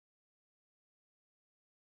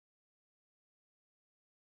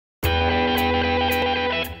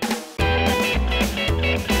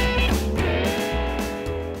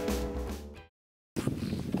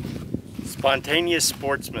Spontaneous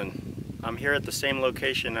Sportsman. I'm here at the same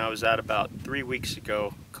location I was at about 3 weeks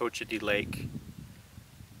ago, Cochiti Lake.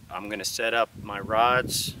 I'm going to set up my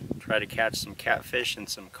rods, try to catch some catfish and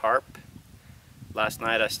some carp. Last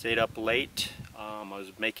night I stayed up late. I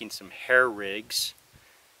was making some hair rigs,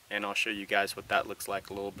 and I'll show you guys what that looks like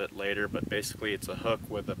a little bit later. But basically it's a hook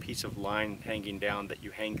with a piece of line hanging down that you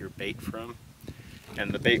hang your bait from.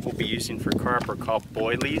 And the bait we'll be using for carp are called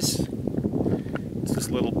boilies. It's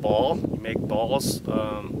this little ball. You make balls.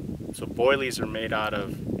 So boilies are made out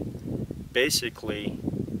of basically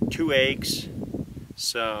 2 eggs,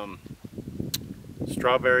 some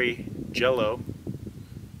strawberry jello,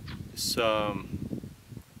 some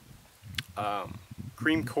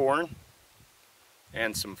cream corn,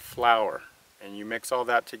 and some flour. And you mix all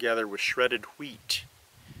that together with shredded wheat,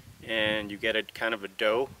 and you get a kind of a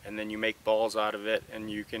dough, and then you make balls out of it. And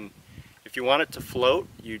you can, if you want it to float,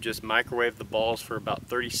 you just microwave the balls for about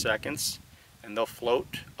 30 seconds and they'll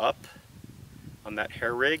float up on that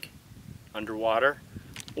hair rig underwater.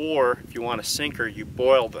 Or if you want a sinker, you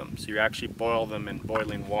boil them. So you actually boil them in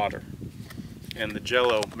boiling water. And the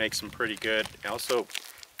jello makes them pretty good. I also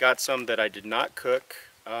got some that I did not cook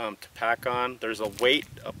to pack on. There's a weight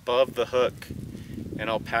above the hook, and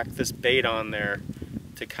I'll pack this bait on there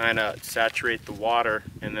to kind of saturate the water,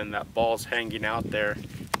 and then that ball's hanging out there.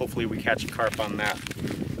 Hopefully we catch a carp on that.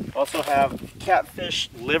 Also have catfish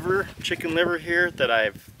liver, chicken liver here that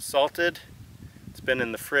I've salted. It's been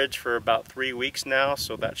in the fridge for about 3 weeks now,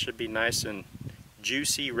 so that should be nice and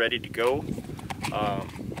juicy, ready to go.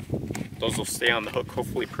 Those will stay on the hook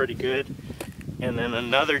hopefully pretty good. And then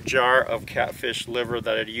another jar of catfish liver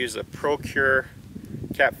that I'd use a Procure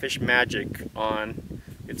Catfish Magic on.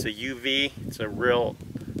 It's a UV, it's a real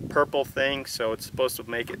purple thing, so it's supposed to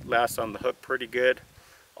make it last on the hook pretty good.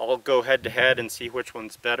 I'll go head to head and see which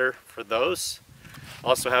one's better for those.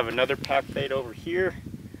 Also have another pack bait over here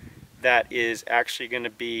that is actually going to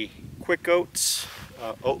be quick oats,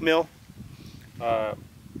 oatmeal,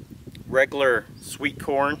 regular sweet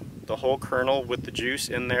corn, the whole kernel with the juice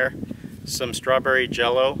in there, some strawberry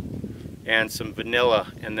jello, and some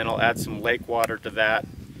vanilla. And then I'll add some lake water to that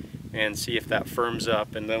and see if that firms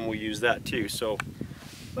up, and then we'll use that too. So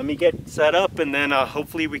let me get set up, and then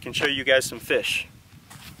hopefully we can show you guys some fish.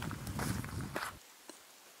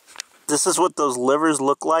 This is what those livers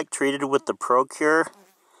look like treated with the Procure.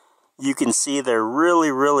 You can see they're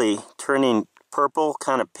really turning purple,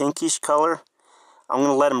 kind of pinkish color. I'm going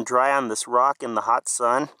to let them dry on this rock in the hot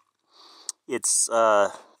sun. It's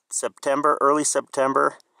September, early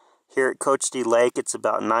September here at Cochiti Lake. It's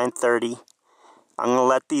about 9:30. I'm going to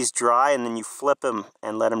let these dry, and then you flip them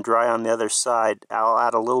and let them dry on the other side. I'll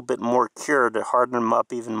add a little bit more cure to harden them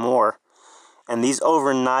up even more. And these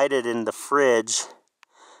overnighted in the fridge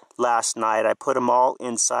last night. I put them all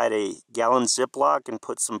inside a gallon Ziploc and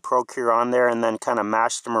put some Procure on there, and then kind of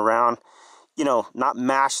mashed them around. You know, not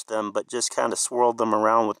mashed them, but just kind of swirled them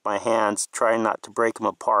around with my hands, trying not to break them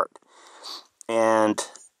apart. And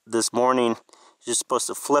this morning, you're just supposed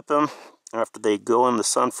to flip them after they go in the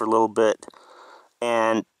sun for a little bit.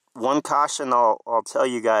 And one caution I'll tell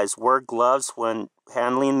you guys, wear gloves when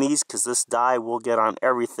handling these, because this dye will get on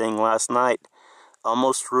everything. Last night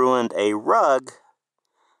almost ruined a rug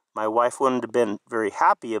my wife wouldn't have been very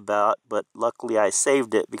happy about, but luckily I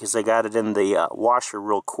saved it because I got it in the washer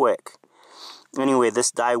real quick. Anyway,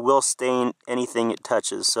 this dye will stain anything it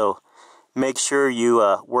touches, so make sure you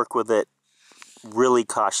work with it really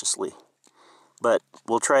cautiously. But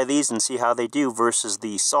we'll try these and see how they do versus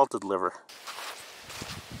the salted liver.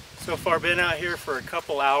 So far been out here for a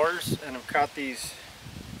couple hours, and I've caught these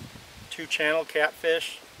 2 channel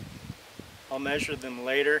catfish. I'll measure them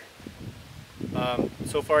later.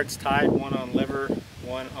 So far it's tied, one on liver,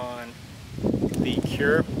 one on the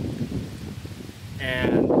cure.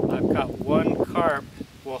 And I've caught one carp,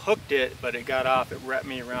 well, hooked it, but it got off. It wrapped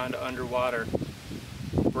me around an underwater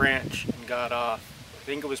branch and got off. I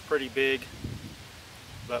think it was pretty big,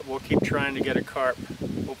 but we'll keep trying to get a carp.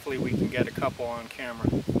 Hopefully we can get a couple on camera.